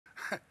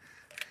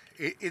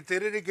it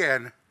did it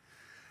again.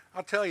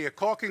 I'll tell you,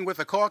 caulking with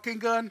a caulking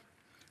gun,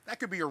 that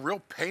could be a real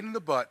pain in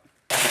the butt.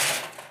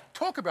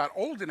 Talk about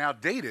old and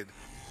outdated.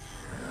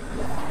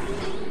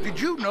 Did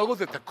you know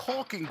that the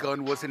caulking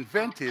gun was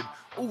invented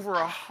over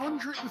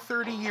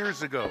 130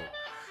 years ago?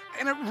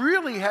 And it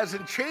really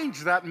hasn't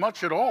changed that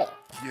much at all.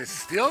 You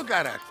still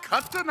gotta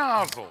cut the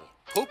nozzle,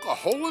 poke a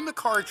hole in the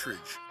cartridge,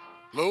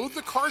 load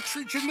the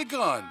cartridge in the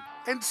gun,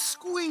 and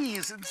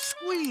squeeze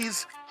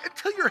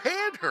until your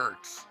hand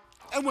hurts.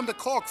 And when the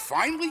caulk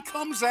finally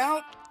comes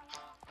out,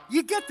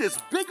 you get this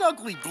big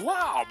ugly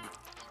blob.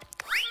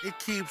 It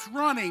keeps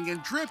running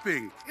and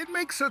dripping. It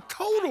makes a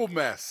total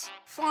mess.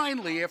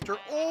 Finally, after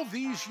all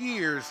these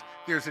years,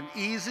 there's an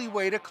easy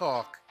way to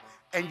caulk,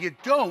 and you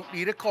don't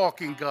need a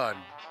caulking gun.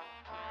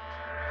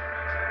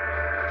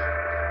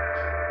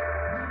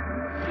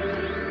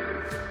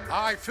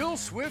 Hi, Phil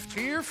Swift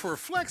here for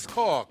Flex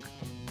Caulk,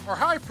 our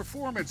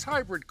high-performance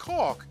hybrid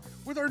caulk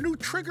with our new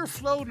Trigger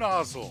Flow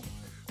Nozzle.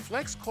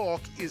 Flex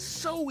Caulk is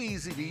so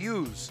easy to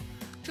use.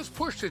 Just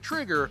push the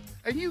trigger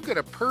and you get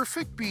a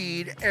perfect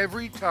bead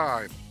every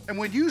time. And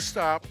when you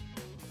stop,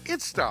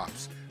 it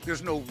stops.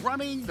 There's no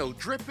running, no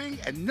dripping,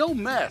 and no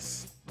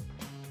mess.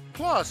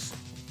 Plus,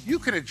 you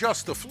can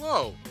adjust the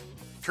flow.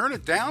 Turn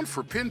it down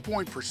for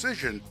pinpoint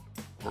precision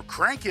or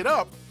crank it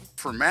up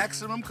for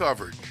maximum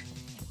coverage.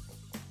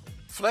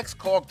 Flex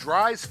Caulk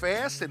dries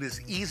fast and is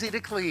easy to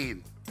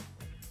clean.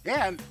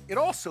 And it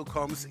also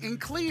comes in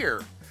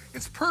clear.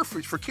 It's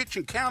perfect for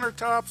kitchen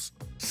countertops,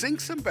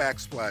 sinks, and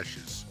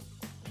backsplashes.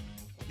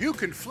 You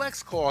can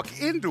Flex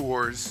Caulk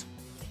indoors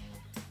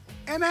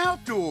and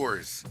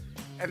outdoors.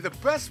 And the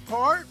best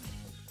part,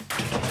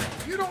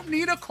 you don't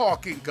need a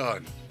caulking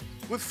gun.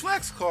 With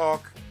Flex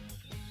Caulk,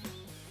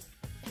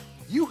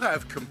 you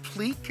have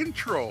complete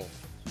control.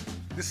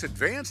 This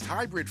advanced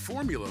hybrid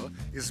formula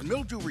is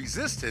mildew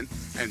resistant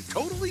and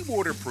totally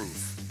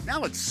waterproof.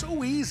 Now it's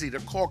so easy to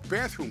caulk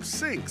bathroom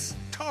sinks,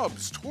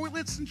 tubs,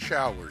 toilets, and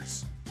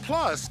showers.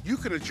 Plus, you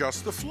can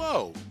adjust the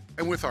flow.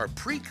 And with our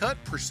pre-cut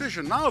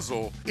precision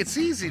nozzle, it's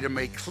easy to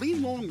make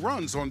clean long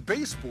runs on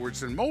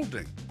baseboards and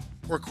molding,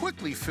 or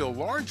quickly fill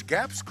large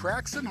gaps,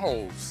 cracks, and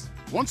holes.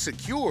 Once it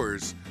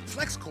cures,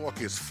 Flex Caulk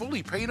is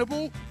fully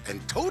paintable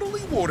and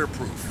totally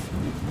waterproof.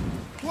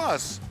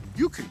 Plus,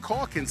 you can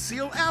caulk and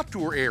seal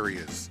outdoor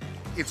areas.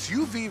 It's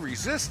UV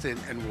resistant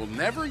and will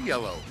never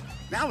yellow.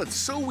 Now it's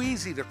so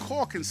easy to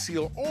caulk and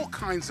seal all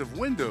kinds of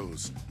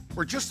windows,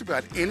 or just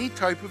about any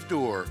type of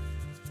door.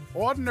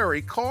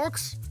 Ordinary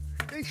caulks,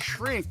 they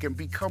shrink and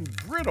become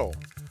brittle,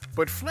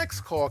 but Flex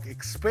Caulk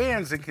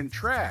expands and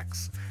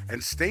contracts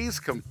and stays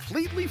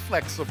completely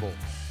flexible.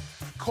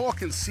 Caulk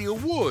can seal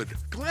wood,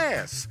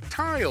 glass,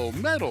 tile,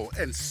 metal,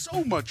 and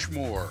so much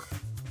more.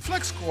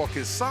 Flex Caulk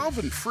is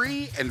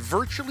solvent-free and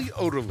virtually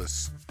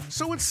odorless,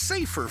 so it's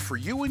safer for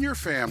you and your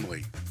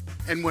family.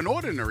 And when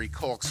ordinary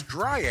caulks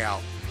dry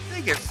out,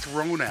 they get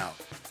thrown out.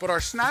 But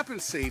our Snap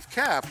and Save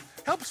cap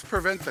helps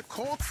prevent the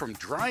caulk from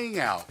drying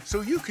out,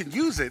 so you can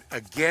use it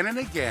again and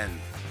again.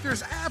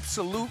 There's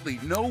absolutely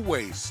no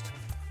waste.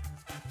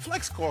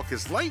 Flex Caulk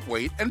is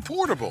lightweight and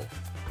portable.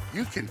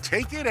 You can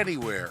take it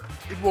anywhere.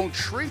 It won't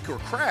shrink or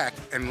crack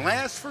and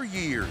last for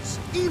years,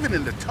 even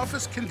in the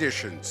toughest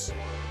conditions.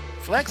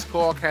 Flex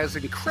Caulk has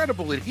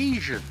incredible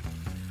adhesion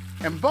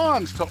and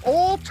bonds to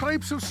all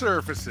types of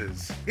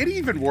surfaces. It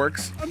even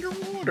works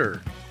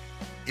underwater.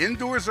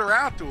 Indoors or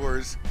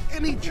outdoors,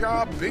 any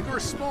job, big or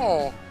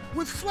small,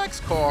 with Flex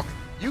Caulk,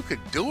 you could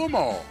do them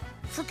all.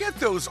 Forget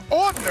those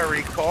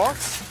ordinary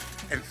caulks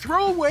and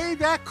throw away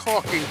that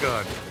caulking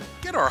gun.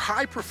 Get our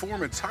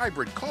high-performance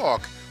hybrid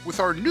caulk with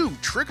our new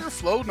Trigger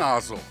Flow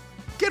Nozzle.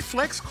 Get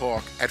Flex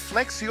Caulk at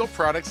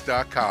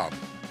FlexSealProducts.com.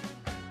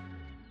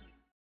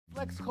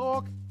 Flex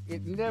Caulk,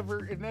 it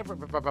never, it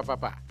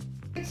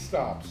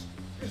stops.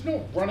 There's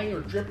no running or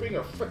dripping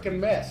or frickin'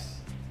 mess.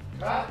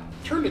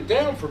 Turn it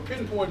down for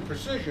pinpoint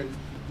precision.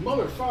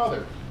 Mother,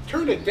 father,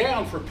 turn it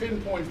down for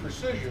pinpoint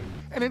precision.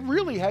 And it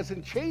really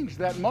hasn't changed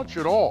that much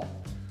at all.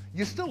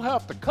 You still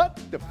have to cut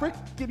the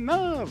frickin'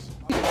 nozzle.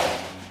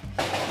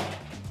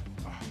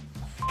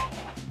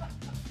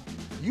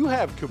 You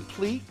have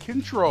complete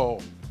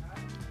control.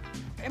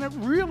 And it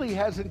really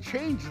hasn't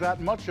changed that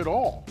much at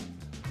all.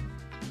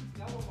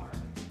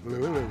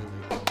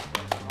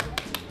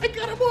 I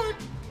got a mark.